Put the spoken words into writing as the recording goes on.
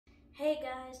Hey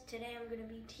guys, today I'm going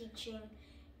to be teaching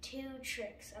two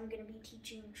tricks. I'm going to be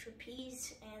teaching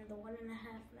trapeze and the 1.5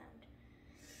 mount.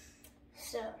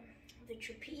 So, the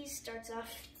trapeze starts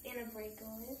off in a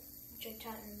breakaway, which I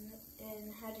taught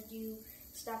in how to do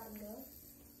stop and go.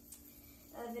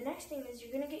 The next thing is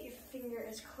you're going to get your finger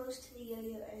as close to the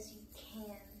yo-yo as you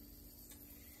can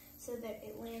so that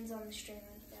it lands on the string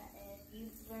like that, and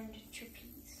you've learned trapeze.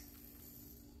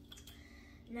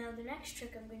 Now the next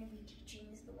trick I'm going to be teaching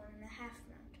is the 1.5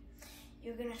 mount.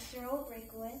 You're going to throw a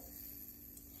breakaway,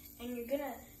 and you're going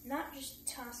to not just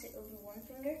toss it over one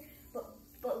finger, but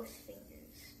both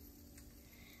fingers.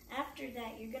 After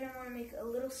that, you're going to want to make a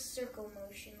little circle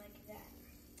motion like that,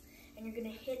 and you're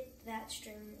going to hit that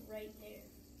string right there.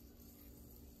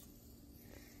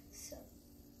 So,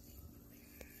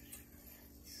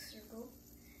 circle,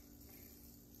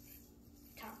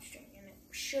 top string, and it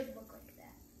should look like that.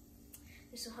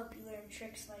 This will help you learn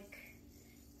tricks like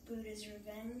Buddha's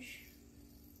Revenge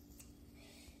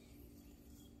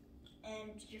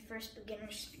and your first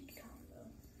beginner speed combo.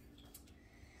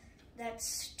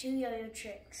 That's 2 yo-yo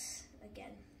tricks.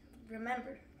 Again,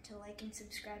 remember to like and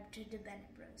subscribe to the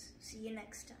Bennett Bros. See you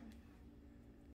next time.